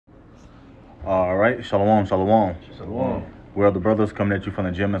All right, shalom, shalom. Shalom. We're the brothers coming at you from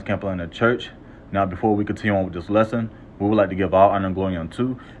the Gentlemen's Camp in the church. Now, before we continue on with this lesson, we would like to give all honor and glory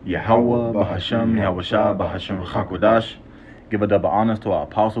unto Yahweh, Bahashem, Yahweh Shah, Bahashem, Hakwadash. Give a double honors to our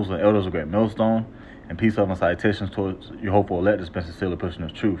apostles and elders of Great Millstone, and peace, love, and salutations towards your hopeful elect that's been sincerely pushing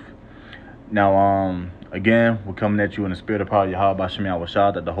the truth. Now, again, we're coming at you in the spirit of power, Yahweh, Bahashem, Yahweh Shah,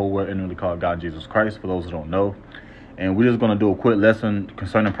 that the whole world inwardly called God Jesus Christ, for those who don't know. And we're just going to do a quick lesson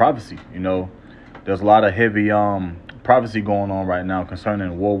concerning prophecy. You know, there's a lot of heavy prophecy going on right now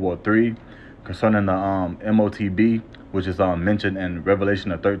concerning World War III, concerning the MOTB, which is mentioned in Revelation,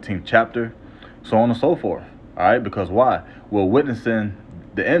 the 13th chapter, so on and so forth. All right, because why? We're witnessing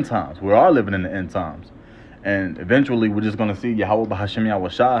the end times. We are living in the end times. And eventually, we're just going to see Yahweh Bahashem Yahweh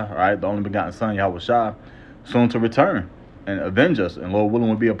Shah, all right, the only begotten Son, Yahweh Shah, soon to return and avenge us. And Lord willing,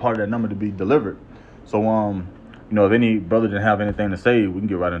 will be a part of that number to be delivered. So, you know, if any brother didn't have anything to say, we can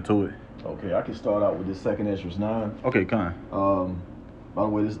get right into it. Okay, I can start out with this second Ezra's 9. Okay, kind. By the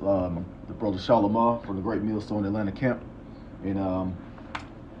way, this the brother Shalamah from the Great Millstone Atlanta camp. And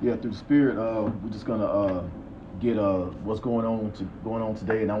yeah, through the spirit, we're just gonna get what's going on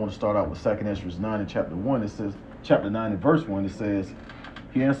today. And I want to start out with second Ezra's 9 in chapter 1. It says, chapter 9 and verse 1, it says,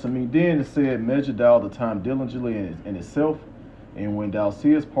 "He answered me then and said, Measure thou the time diligently in itself, and when thou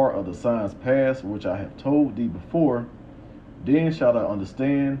seest part of the signs past, which I have told thee before, then shalt thou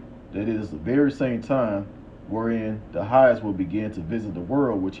understand that it is the very same time wherein the highest will begin to visit the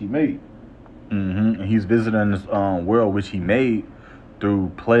world which he made." And he's visiting this world which he made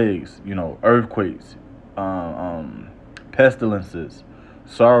through plagues, you know, earthquakes, pestilences,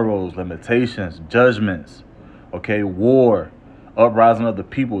 sorrows, limitations, judgments, okay, war, uprising of the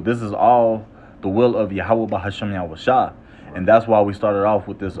people. This is all the will of Yahweh Bahashem Yahweh Shah. And that's why we started off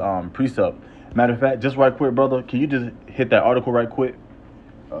with this precept. Matter of fact, just right quick, brother, can you just hit that article right quick?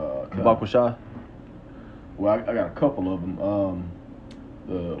 About Shah? Well, I got a couple of them.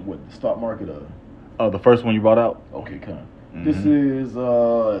 The stock market? The first one you brought out? Okay, kind. This is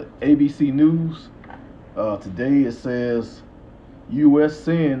ABC News. Today it says, U.S.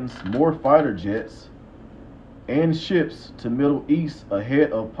 sends more fighter jets and ships to Middle East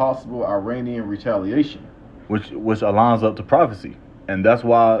ahead of possible Iranian retaliation. Which aligns up to prophecy. And that's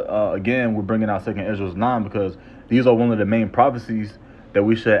why, again, we're bringing out second Ezra's 9, because these are one of the main prophecies that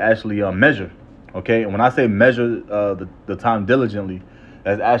we should actually measure. Okay, and when I say measure the time diligently,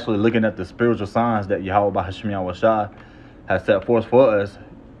 that's actually looking at the spiritual signs that Yahweh Bahashem Yahweh Shah has set forth for us.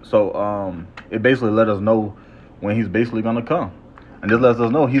 So it basically let us know when he's basically going to come. And this lets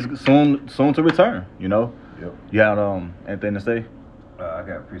us know he's soon to return, you know? Yep. You had anything to say? I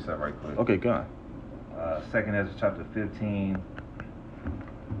got a precept right quick. Okay, go on. Second Ezra chapter 15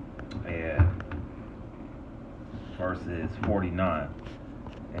 and verses 49.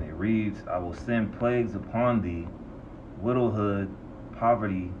 And it reads, "I will send plagues upon thee, widowhood,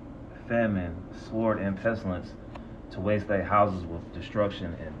 poverty, famine, sword, and pestilence, to waste thy houses with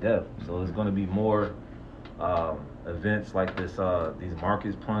destruction and death." So there's going to be more events like this, these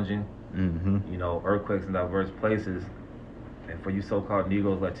markets plunging, you know, earthquakes in diverse places. And for you so-called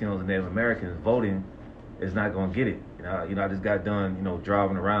Negroes, Latinos, and Native Americans, voting is not going to get it. You know, I just got done, you know,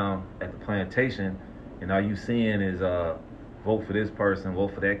 driving around at the plantation, and all you seeing is vote for this person,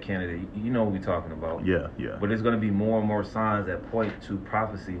 vote for that candidate. You know what we're talking about. Yeah. But there's going to be more and more signs that point to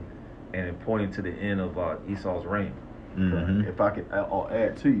prophecy and pointing to the end of Esau's reign. If I could I'll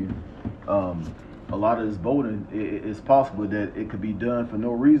add to you, a lot of this voting, it's possible that it could be done for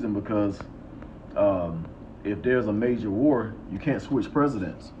no reason, because if there's a major war, you can't switch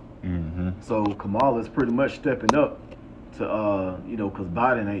presidents. So Kamala is pretty much stepping up to, you know, because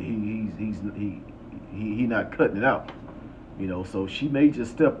Biden, he not cutting it out. You know, so she may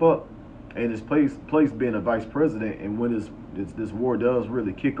just step up and his place being a vice president. And when this war does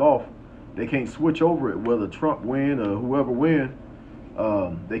really kick off, they can't switch over it. Whether Trump win or whoever win,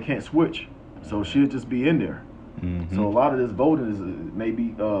 they can't switch. So she'll just be in there. So a lot of this voting is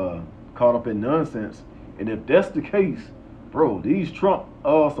maybe caught up in nonsense. And if that's the case, bro, these Trump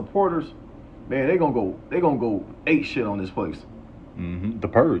supporters, man, they gonna go ape shit on this place. The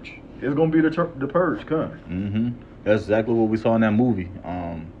purge. It's gonna be the purge coming. That's exactly what we saw in that movie.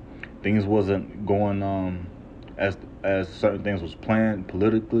 Things wasn't going as certain things was planned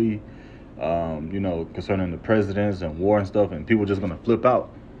politically, you know, concerning the presidents and war and stuff, and people just gonna flip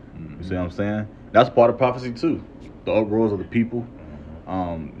out. You see what I'm saying? That's part of prophecy too. The uproars of the people,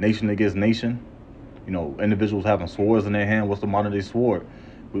 nation against nation. You know, individuals having swords in their hand. What's the modern day sword?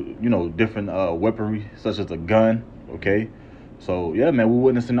 You know, different weaponry such as a gun. Okay, so yeah, man, we're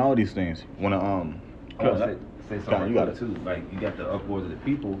witnessing all these things. Say something you got too. Like, you got the uproars of the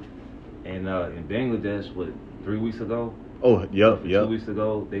people, And in Bangladesh, what, 3 weeks ago? Oh, yep. 2 weeks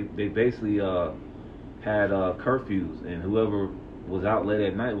ago, they basically had curfews, and whoever was out late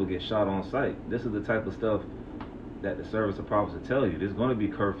at night would get shot on sight. This is the type of stuff that the service of prophets will tell you. There's going to be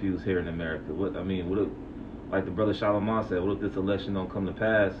curfews here in America. What if, like the brother Shalamah said, what if this election don't come to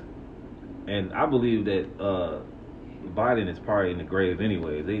pass? And I believe that Biden is probably in the grave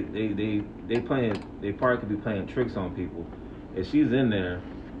anyway. They probably could be playing tricks on people. If she's in there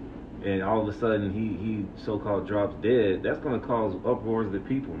and all of a sudden he so-called drops dead, that's going to cause uproars of the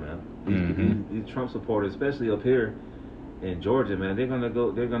people, man. These Trump supporters, especially up here in Georgia, man, they're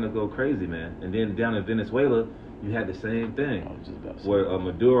gonna go crazy, man. And then down in Venezuela, you had the same thing, where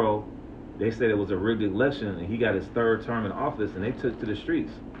Maduro, they said it was a rigged election, and he got his 3rd term in office, and they took to the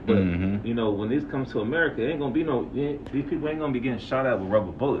streets. But you know, when this comes to America, it ain't gonna be these people ain't gonna be getting shot at with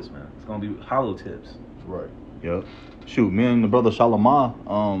rubber bullets, man. It's gonna be hollow tips. Right. Yep. Shoot, me and the brother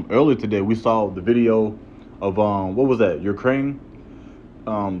Shalamah, earlier today we saw the video of what was that? Ukraine.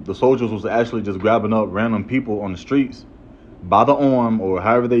 The soldiers was actually just grabbing up random people on the streets by the arm or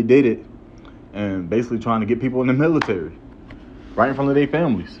however they did it, and basically trying to get people in the military right in front of their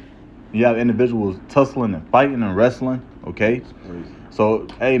families. You have individuals tussling and fighting and wrestling. Okay, so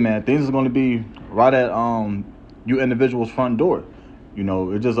hey man, things is going to be right at you individuals' front door. You know,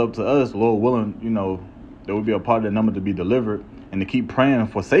 it's just up to us, Lord willing. You know, there will be a part of that number to be delivered, and to keep praying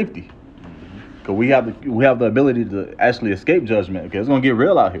for safety. Cause we have the ability to actually escape judgment. Okay, it's gonna get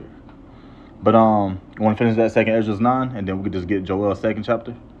real out here. But you want to finish that 2 Ezra 9, and then we could just get Joel's 2nd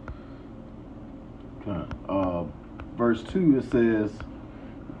chapter. Okay. Verse 2, it says,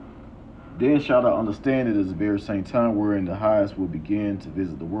 "Then shalt thou understand it is the very same time wherein the highest will begin to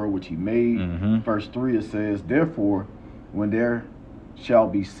visit the world which he made." Verse 3, it says, "Therefore, when there shall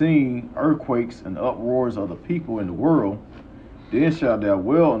be seen earthquakes and uproars of the people in the world, then shalt thou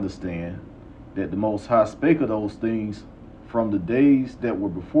well understand that the Most High spake of those things from the days that were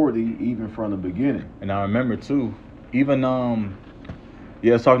before thee, even from the beginning." And I remember too, even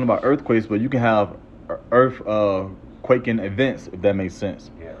it's talking about earthquakes, but you can have earth quaking events, if that makes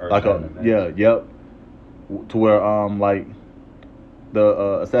sense. Yeah, like to where like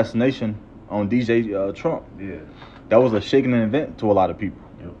the assassination on DJ Trump. Yeah, that was a shaking event to a lot of people.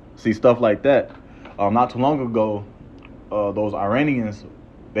 Yep. See stuff like that. Not too long ago, those Iranians,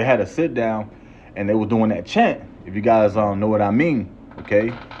 they had a sit down, and they were doing that chant. If you guys know what I mean,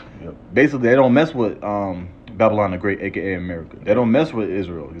 okay? Yep. Basically, they don't mess with Babylon the Great, aka America. They don't mess with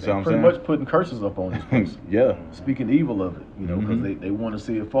Israel. You see what I'm saying? Pretty much putting curses up on this place. Yeah. Speaking evil of it, you know, because they want to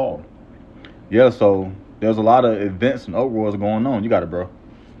see it fall. Yeah, so there's a lot of events and uproars going on. You got it, bro.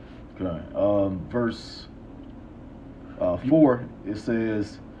 Okay. Verse 4, it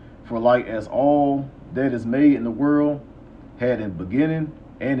says, "For like as all that is made in the world had a beginning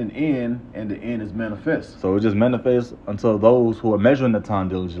and an end, and the end is manifest." So it just manifests until those who are measuring the time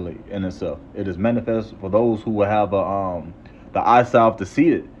diligently in itself. It is manifest for those who will have the eyesight to see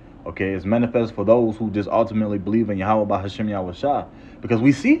it. Okay, it's manifest for those who just ultimately believe in Yahweh by Hashem Yahweh Shah, because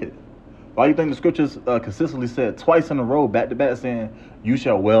we see it. Why do you think the scriptures consistently said twice in a row, back to back, saying, "You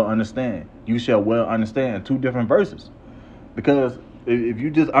shall well understand. You shall well understand," 2 different verses? Because if you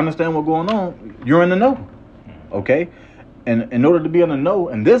just understand what's going on, you're in the know. Okay? And in order to be in the know,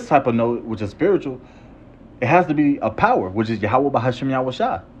 and this type of know, which is spiritual, it has to be a power, which is Yahweh Bahashem Yahweh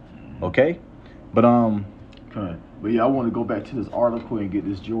Shah. Okay? But Okay. But yeah, I want to go back to this article and get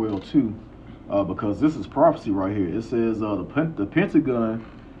this Joel 2, because this is prophecy right here. It says the Pentagon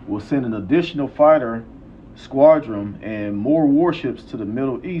will send an additional fighter squadron and more warships to the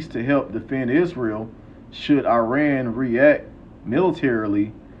Middle East to help defend Israel should Iran react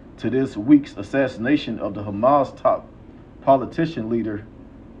militarily to this week's assassination of the Hamas top politician leader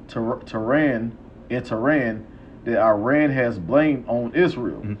Tehran that Iran has blamed on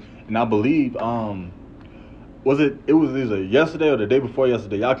Israel. And I believe was either yesterday or the day before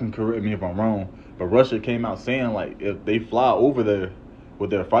yesterday, y'all can correct me if I'm wrong, but Russia came out saying, like, if they fly over there with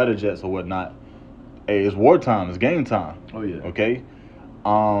their fighter jets or whatnot, hey, it's wartime, it's game time. Oh yeah. Okay.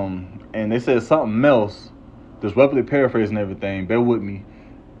 And they said something else, just roughly paraphrasing everything, bear with me,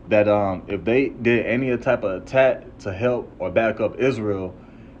 that if they did any type of attack to help or back up Israel,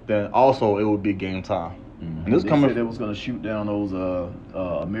 then also it would be game time. And this said they was going to shoot down those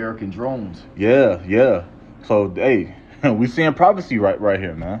American drones. Yeah. So hey, we seeing prophecy right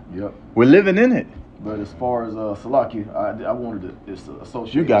here, man. Yep. We're living in it. But as far as Salaki, I wanted to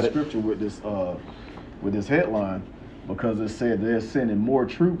associate the scripture with this headline, because it said they're sending more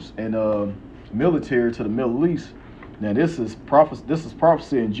troops and military to the Middle East. Now this is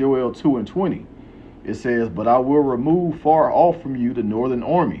prophecy in Joel 2:20. It says, "But I will remove far off from you the northern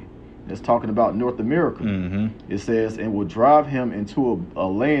army, It's talking about North America. It says, and will drive him into a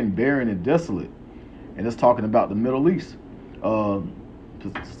land barren and desolate. And it's talking about the Middle East.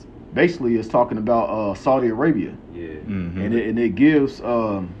 Basically, it's talking about Saudi Arabia. Yeah. And it gives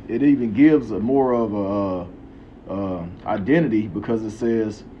it even gives a more of a identity, because it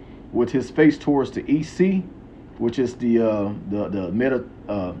says, with his face towards the East Sea, which is the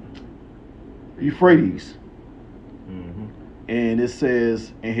Euphrates. And it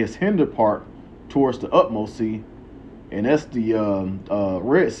says, and his hinder part towards the utmost sea, and that's the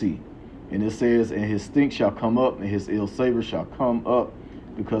Red Sea. And it says, and his stink shall come up, and his ill savor shall come up,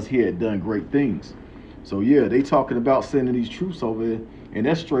 because he had done great things. So yeah, they talking about sending these troops over there, and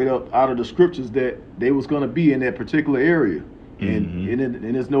that's straight up out of the scriptures that they was going to be in that particular area. And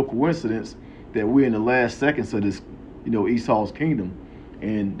it's no coincidence that we're in the last seconds of this, Esau's kingdom,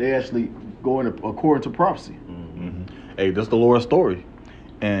 and they actually going according to prophecy. Hey, this is the Lord's story.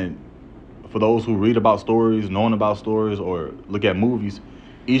 And for those who read about stories, knowing about stories, or look at movies,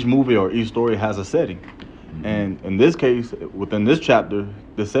 each movie or each story has a setting. And in this case, within this chapter,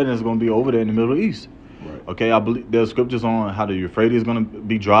 the setting is going to be over there in the Middle East. Right. Okay, I believe there's scriptures on how the Euphrates is going to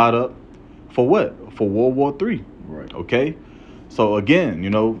be dried up. For what? For World War III. Right. Okay? So again,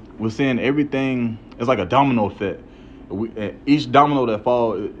 we're seeing everything. It's like a domino effect. Each domino that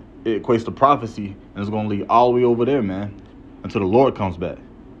falls, it equates to prophecy, and it's going to lead all the way over there, man, until the Lord comes back.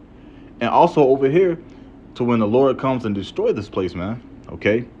 And also over here to when the Lord comes and destroy this place, man.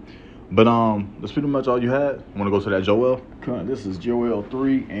 Okay? But that's pretty much all you had. Want to go to that Joel? This is Joel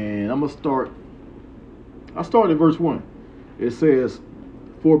 3, and I'm going to start. I start at verse 1. It says,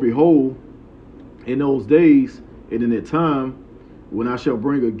 for behold, in those days and in that time, when I shall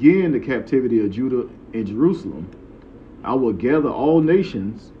bring again the captivity of Judah and Jerusalem, I will gather all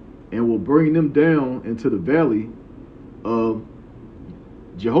nations and will bring them down into the valley of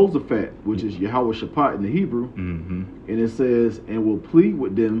Jehoshaphat, which is Yahweh Shaphat in the Hebrew. And it says, and will plead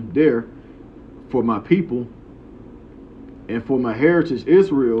with them there for my people and for my heritage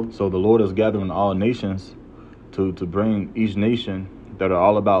Israel. So the Lord is gathering all nations to bring each nation that are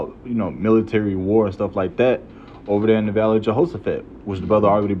all about, military war and stuff like that over there in the valley of Jehoshaphat, which the brother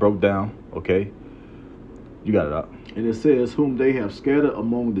already broke down. Okay. You got it up. And it says, whom they have scattered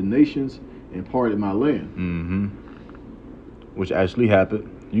among the nations and parted my land. Which actually happened.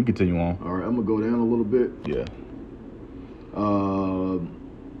 You continue on. All right, I'm going to go down a little bit. Yeah.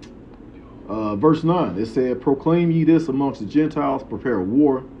 Verse 9, it said, proclaim ye this amongst the Gentiles, prepare a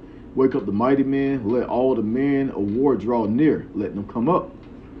war, wake up the mighty men, let all the men of war draw near, let them come up.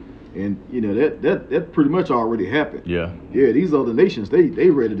 And that pretty much already happened. Yeah. Yeah, these other nations, they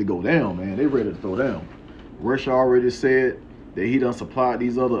ready to go down, man. They ready to throw down. Russia already said that he done supplied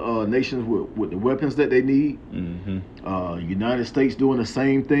these other nations with the weapons that they need. United States doing the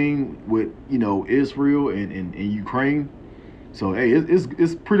same thing with Israel and Ukraine. So hey,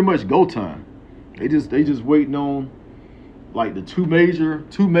 it's pretty much go time. They just waiting on like the two major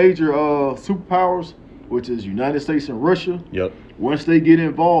superpowers, which is United States and Russia. Yep. Once they get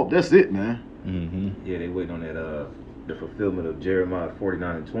involved, that's it, man. Yeah, they waiting on that the fulfillment of Jeremiah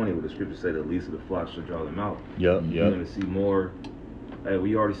 49:20, where the scriptures say the least of the flock shall draw them out. Yep. You're gonna see more. Hey,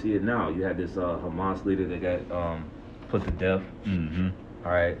 we already see it now. You had this Hamas leader that got put to death.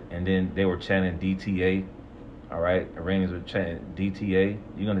 All right, and then they were chanting DTA. All right, Iranians were chanting DTA.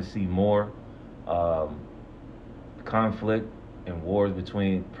 You're gonna see more conflict and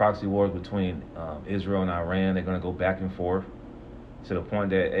proxy wars between Israel and Iran. They're gonna go back and forth to the point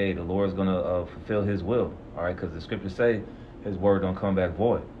that the Lord's gonna fulfill His will. All right, because the scriptures say His word don't come back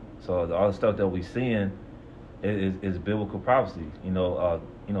void. So all the stuff that we're seeing is biblical prophecy.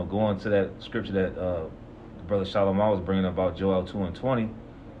 Going to that scripture that Brother Shalamah was bringing about Joel 2:20.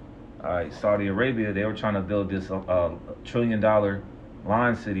 All right, Saudi Arabia, they were trying to build this $1 trillion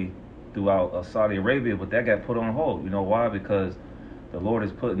line city throughout Saudi Arabia, but that got put on hold. You know why? Because the Lord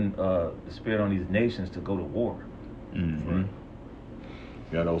is putting the spirit on these nations to go to war.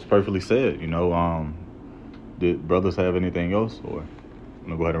 Yeah, that was perfectly said. Did brothers have anything else, or I'm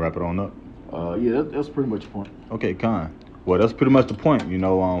gonna go ahead and wrap it on up? Yeah, that's pretty much the point. Okay, Khan. Well, that's pretty much the point.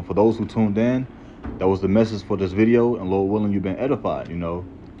 For those who tuned in, that was the message for this video, and Lord willing, you've been edified.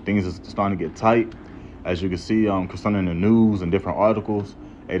 Things is starting to get tight, as you can see concerning the news and different articles.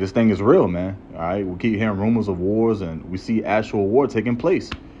 Hey, this thing is real, man. All right, we keep hearing rumors of wars, and we see actual war taking place.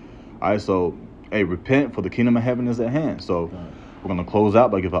 All right, so hey, repent, for the kingdom of heaven is at hand. So we're gonna close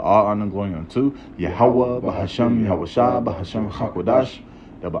out by giving all honor and glory unto Yahweh, Bahashem, Yahweh Shah, Bahashem, Hakwadash.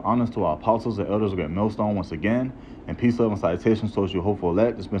 Double honors to our apostles and elders of Great Millstone once again, and peace, love, and salutations towards you hopeful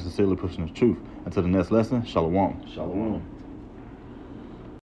elect that's been sincerely pushing the truth. Until the next lesson, Shalom. Shalom.